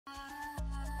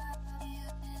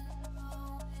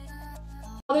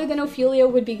other than Ophelia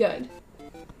would be good.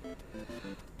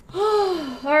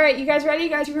 Alright, you guys ready? You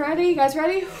guys ready? You guys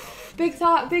ready? Big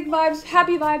thought, big vibes,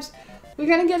 happy vibes. We're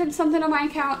gonna get something on my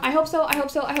account. I hope so, I hope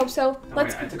so, I hope so.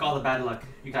 Let's I took all the bad luck.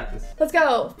 You got this. Let's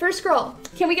go. First scroll.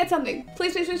 Can we get something?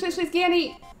 Please, please, please, please, please,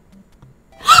 Ganny.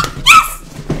 Yes!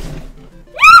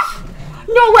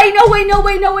 No way, no way, no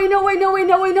way, no way, no way, no way,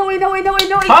 no way, no way, no way, no way,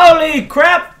 no way. Holy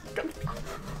crap!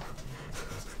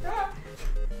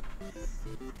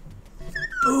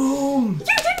 Boom! You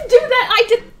didn't do that! I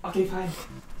did. Okay, fine.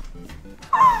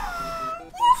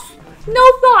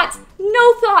 No thoughts!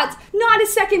 No thoughts! Not a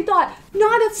second thought!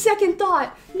 Not a second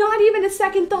thought! Not even a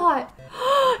second thought!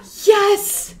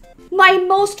 Yes! My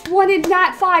most wanted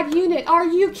Nat 5 unit! Are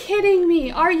you kidding me?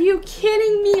 Are you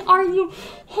kidding me? Are you...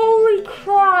 Holy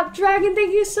crap! Dragon,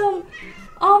 thank you so...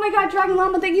 Oh my god, Dragon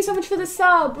Llama, thank you so much for the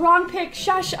sub! Wrong pick,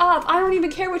 shush up! I don't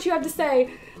even care what you have to say!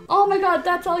 Oh my god,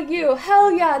 that's all you!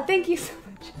 Hell yeah, thank you so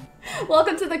much!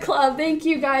 Welcome to the club, thank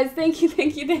you guys, thank you,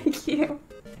 thank you, thank you!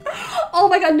 Oh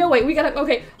my god, no wait, we gotta,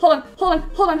 okay, hold on, hold on,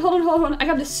 hold on, hold on, hold on. I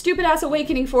got this stupid ass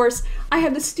awakening force. I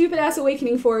have the stupid ass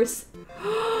awakening force.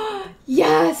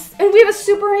 Yes! And we have a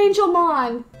super angel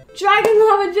mon! Dragon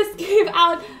Llama just gave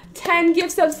out 10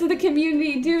 gift subs to the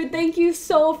community. Dude, thank you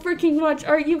so freaking much.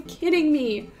 Are you kidding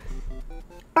me?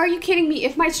 Are you kidding me?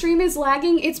 If my stream is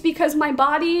lagging, it's because my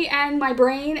body and my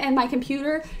brain and my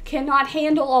computer cannot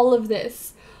handle all of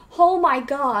this. Oh my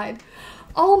god.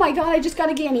 Oh my god, I just got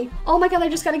a Ganny. Oh my god, I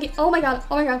just got a Ganny. Oh my god,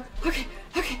 oh my god. Okay,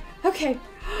 okay, okay.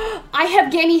 I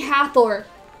have Ganny Hathor.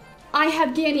 I have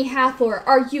Ganny Hathor.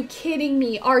 Are you kidding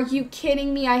me? Are you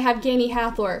kidding me? I have Ganny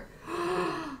Hathor.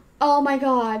 Oh my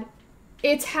god.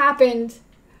 It's happened.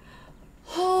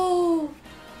 Oh,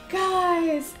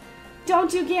 guys.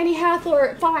 Don't do Ganny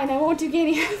Hathor. Fine, I won't do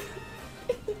Ganny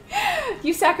Hathor.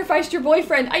 You sacrificed your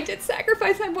boyfriend. I did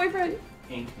sacrifice my boyfriend.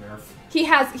 Ink nerf. He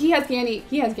has Ganny.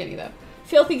 He has Ganny though.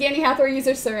 Filthy Ganny Hathor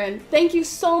user Surin. Thank you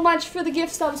so much for the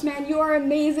gift subs, man. You are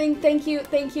amazing. Thank you,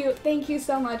 thank you, thank you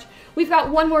so much. We've got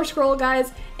one more scroll,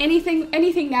 guys.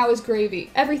 Anything now is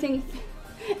gravy. Everything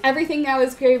now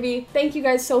is gravy. Thank you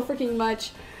guys so freaking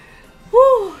much.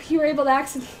 Whew, you were able to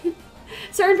access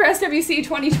Surin for SWC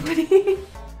 2020.